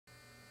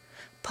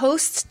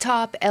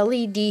Post-top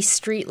LED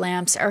street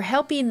lamps are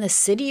helping the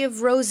City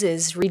of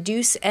Roses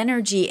reduce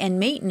energy and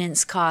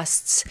maintenance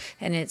costs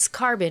and its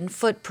carbon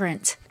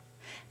footprint.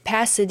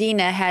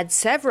 Pasadena had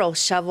several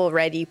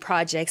shovel-ready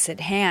projects at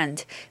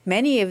hand.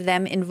 Many of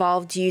them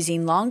involved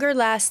using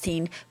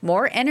longer-lasting,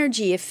 more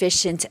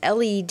energy-efficient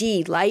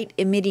LED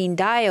light-emitting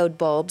diode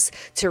bulbs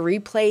to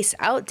replace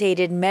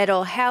outdated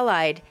metal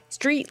halide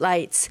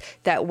streetlights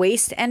that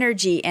waste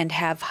energy and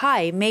have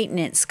high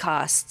maintenance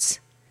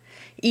costs.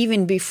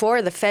 Even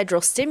before the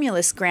federal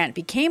stimulus grant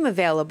became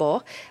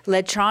available,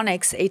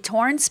 LEDtronics, a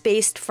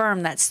Torrance-based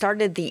firm that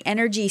started the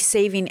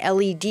energy-saving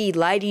LED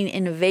lighting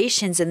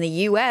innovations in the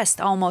U.S.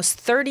 almost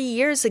 30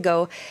 years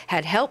ago,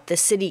 had helped the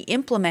city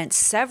implement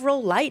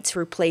several lights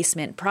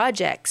replacement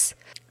projects.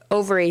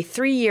 Over a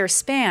 3-year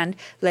span,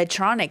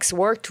 LEDtronics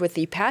worked with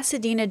the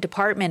Pasadena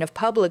Department of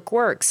Public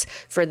Works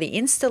for the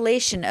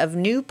installation of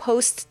new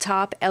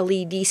post-top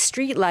LED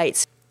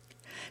streetlights.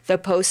 The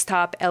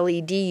post-top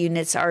LED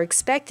units are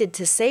expected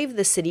to save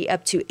the city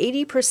up to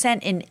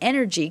 80% in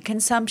energy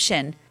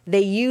consumption.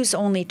 They use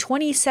only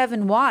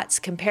 27 watts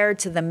compared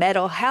to the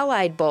metal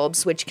halide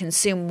bulbs, which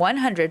consume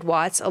 100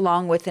 watts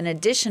along with an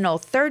additional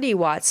 30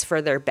 watts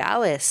for their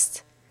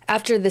ballast.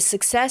 After the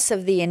success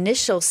of the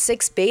initial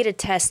 6 beta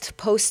test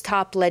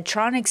post-top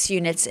LEDtronics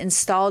units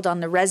installed on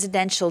the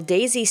residential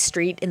Daisy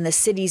Street in the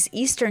city's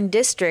Eastern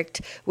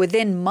District,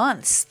 within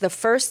months the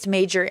first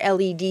major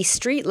LED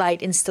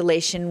streetlight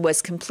installation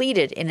was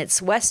completed in its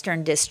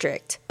Western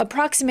District.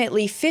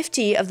 Approximately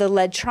 50 of the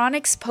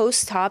LEDtronics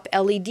post-top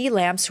LED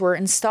lamps were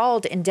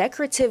installed in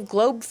decorative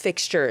globe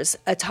fixtures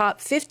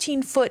atop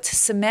 15-foot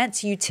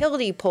cement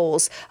utility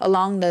poles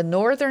along the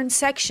northern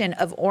section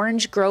of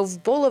Orange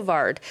Grove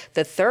Boulevard,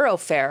 the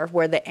thoroughfare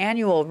where the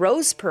annual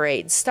Rose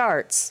Parade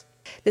starts.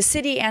 The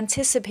city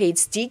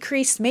anticipates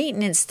decreased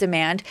maintenance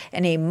demand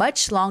and a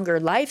much longer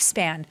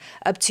lifespan,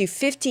 up to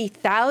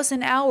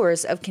 50,000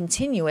 hours of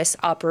continuous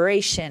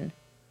operation.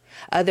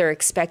 Other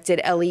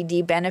expected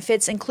LED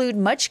benefits include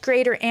much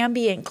greater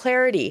ambient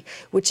clarity,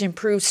 which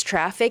improves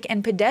traffic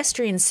and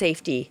pedestrian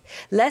safety,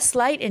 less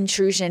light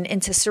intrusion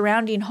into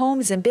surrounding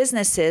homes and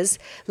businesses,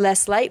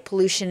 less light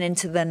pollution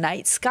into the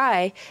night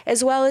sky,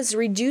 as well as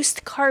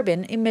reduced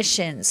carbon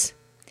emissions.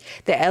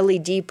 The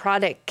LED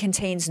product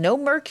contains no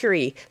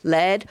mercury,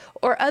 lead,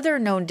 or other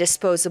known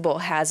disposable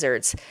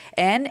hazards,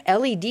 and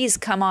LEDs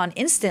come on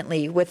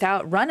instantly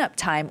without run-up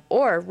time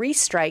or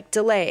restrike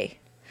delay.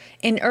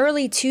 In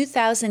early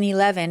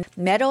 2011,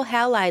 metal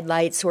halide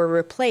lights were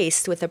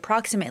replaced with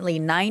approximately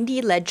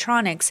 90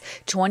 LEDtronics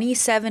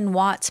 27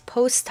 watts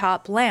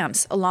post-top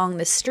lamps along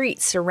the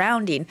streets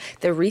surrounding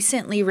the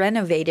recently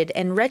renovated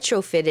and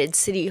retrofitted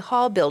City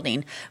Hall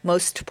building,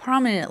 most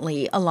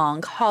prominently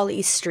along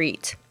Holly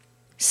Street.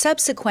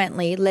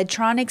 Subsequently,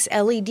 LEDtronics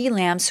LED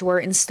lamps were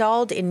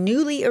installed in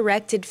newly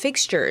erected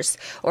fixtures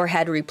or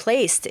had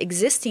replaced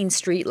existing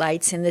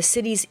streetlights in the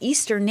city's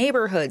eastern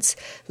neighborhoods,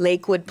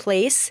 Lakewood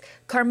Place,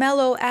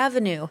 Carmelo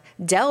Avenue,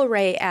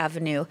 Delray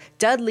Avenue,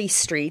 Dudley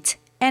Street,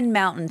 and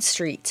Mountain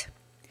Street.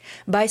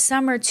 By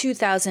summer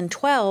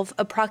 2012,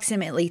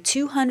 approximately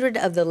 200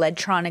 of the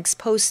LEDtronics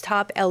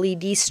post-top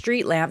LED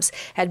street lamps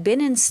had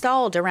been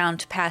installed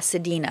around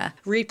Pasadena,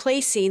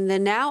 replacing the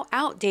now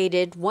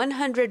outdated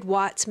 100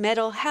 watts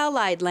metal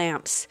halide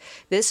lamps.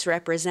 This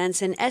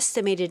represents an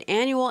estimated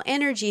annual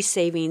energy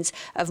savings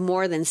of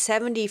more than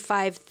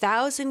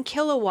 75,000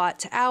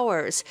 kilowatt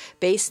hours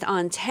based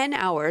on 10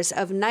 hours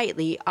of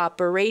nightly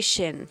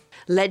operation.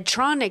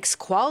 LEDtronics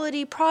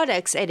quality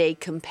products at a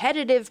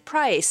competitive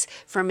price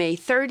from a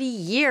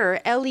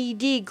 30-year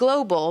LED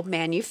global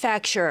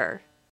manufacturer.